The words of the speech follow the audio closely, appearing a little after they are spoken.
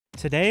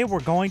Today we're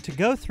going to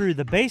go through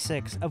the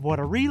basics of what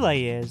a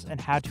relay is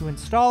and how to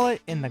install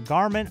it in the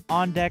Garmin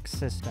OnDeck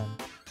system.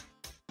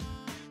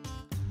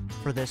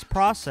 For this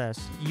process,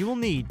 you will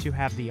need to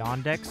have the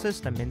OnDeck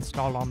system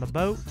installed on the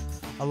boat,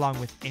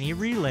 along with any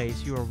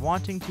relays you are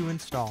wanting to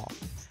install.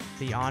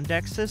 The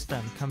OnDeck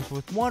system comes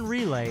with one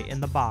relay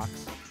in the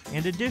box,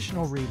 and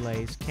additional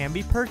relays can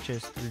be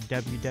purchased through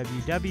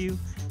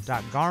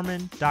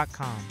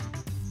www.garmin.com.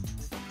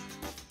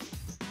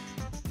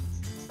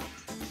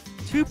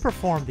 To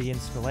perform the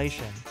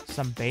installation,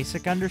 some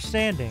basic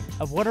understanding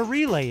of what a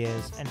relay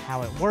is and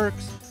how it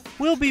works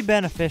will be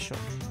beneficial.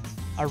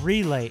 A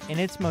relay in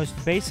its most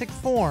basic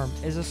form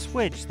is a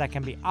switch that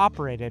can be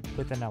operated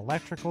with an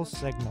electrical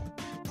signal.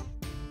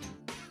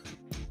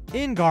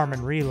 In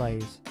Garmin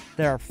relays,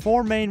 there are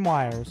 4 main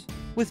wires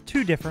with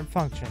 2 different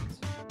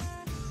functions.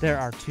 There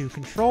are 2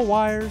 control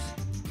wires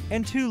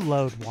and 2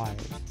 load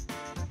wires.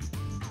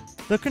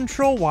 The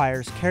control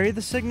wires carry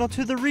the signal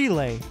to the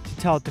relay to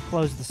tell it to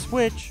close the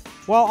switch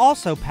while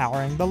also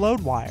powering the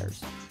load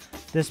wires.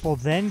 This will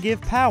then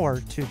give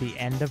power to the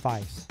end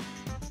device.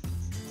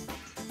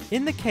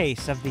 In the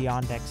case of the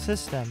OnDeck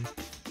system,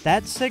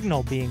 that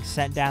signal being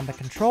sent down the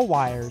control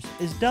wires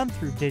is done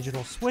through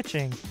digital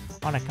switching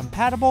on a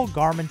compatible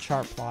Garmin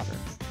chart plotter.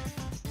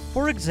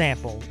 For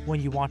example,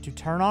 when you want to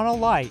turn on a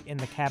light in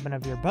the cabin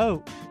of your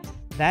boat,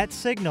 that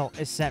signal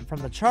is sent from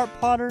the chart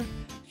plotter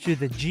to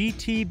the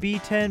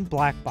GTB10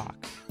 black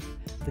box.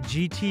 The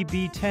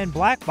GTB10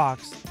 black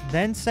box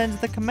then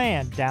sends the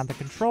command down the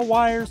control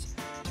wires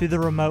to the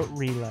remote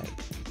relay.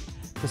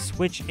 The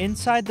switch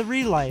inside the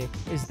relay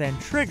is then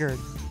triggered,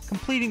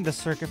 completing the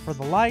circuit for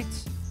the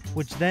lights,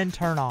 which then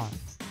turn on.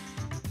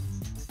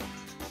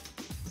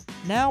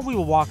 Now we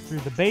will walk through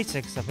the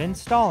basics of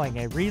installing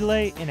a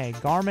relay in a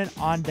Garmin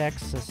OnDeck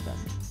system.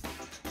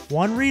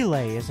 One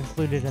relay is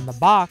included in the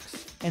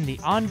box, and the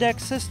OnDeck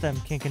system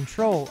can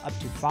control up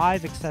to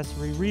 5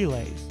 accessory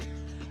relays.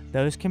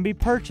 Those can be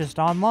purchased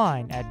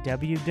online at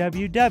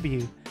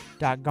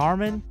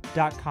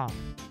www.garmin.com.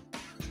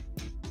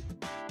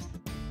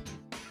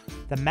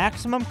 The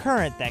maximum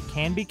current that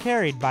can be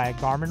carried by a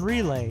Garmin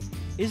relay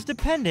is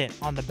dependent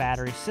on the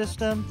battery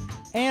system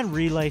and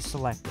relay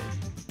selected.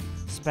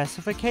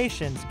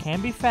 Specifications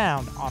can be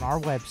found on our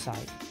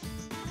website.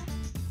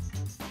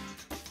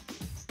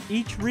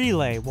 Each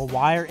relay will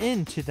wire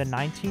into the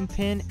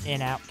 19-pin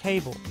in-out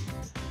cable.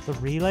 The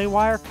relay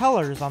wire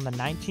colors on the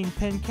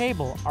 19-pin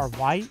cable are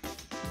white,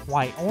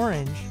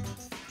 white-orange,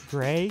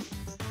 gray,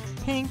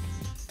 pink,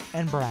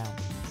 and brown.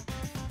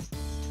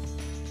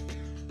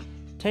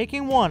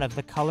 Taking one of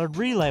the colored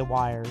relay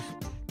wires,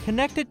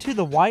 connect it to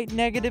the white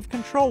negative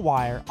control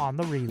wire on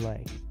the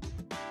relay.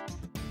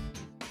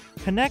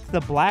 Connect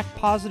the black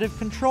positive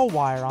control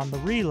wire on the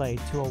relay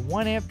to a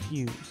 1 amp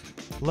fuse,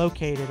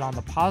 located on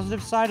the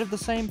positive side of the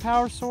same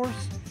power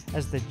source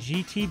as the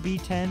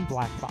GTB10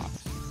 black box.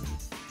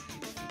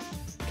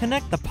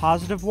 Connect the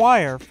positive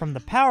wire from the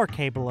power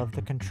cable of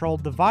the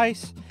controlled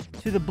device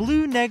to the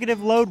blue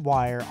negative load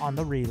wire on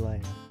the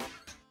relay.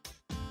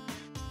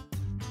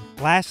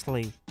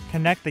 Lastly,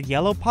 connect the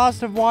yellow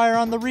positive wire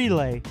on the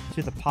relay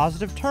to the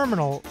positive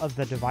terminal of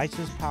the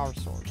device's power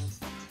source.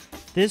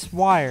 This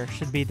wire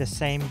should be the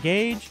same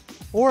gauge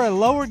or a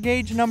lower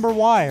gauge number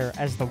wire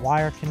as the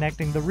wire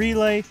connecting the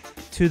relay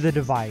to the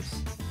device.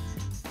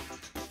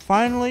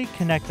 Finally,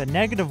 connect the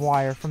negative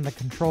wire from the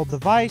controlled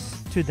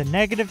device to the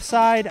negative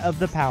side of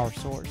the power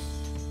source.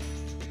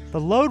 The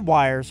load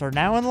wires are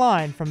now in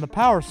line from the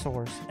power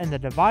source and the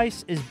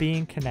device is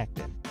being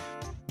connected.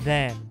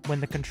 Then,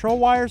 when the control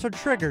wires are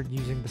triggered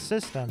using the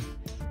system,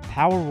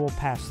 power will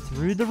pass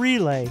through the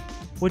relay,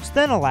 which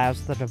then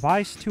allows the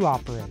device to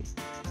operate.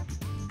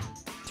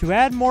 To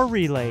add more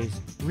relays,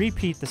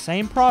 repeat the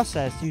same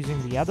process using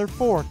the other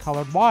 4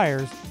 colored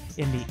wires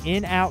in the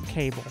in-out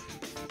cable.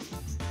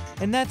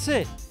 And that's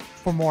it.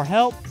 For more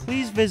help,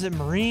 please visit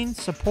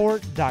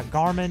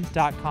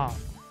marinesupport.garmin.com.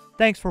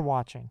 Thanks for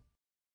watching.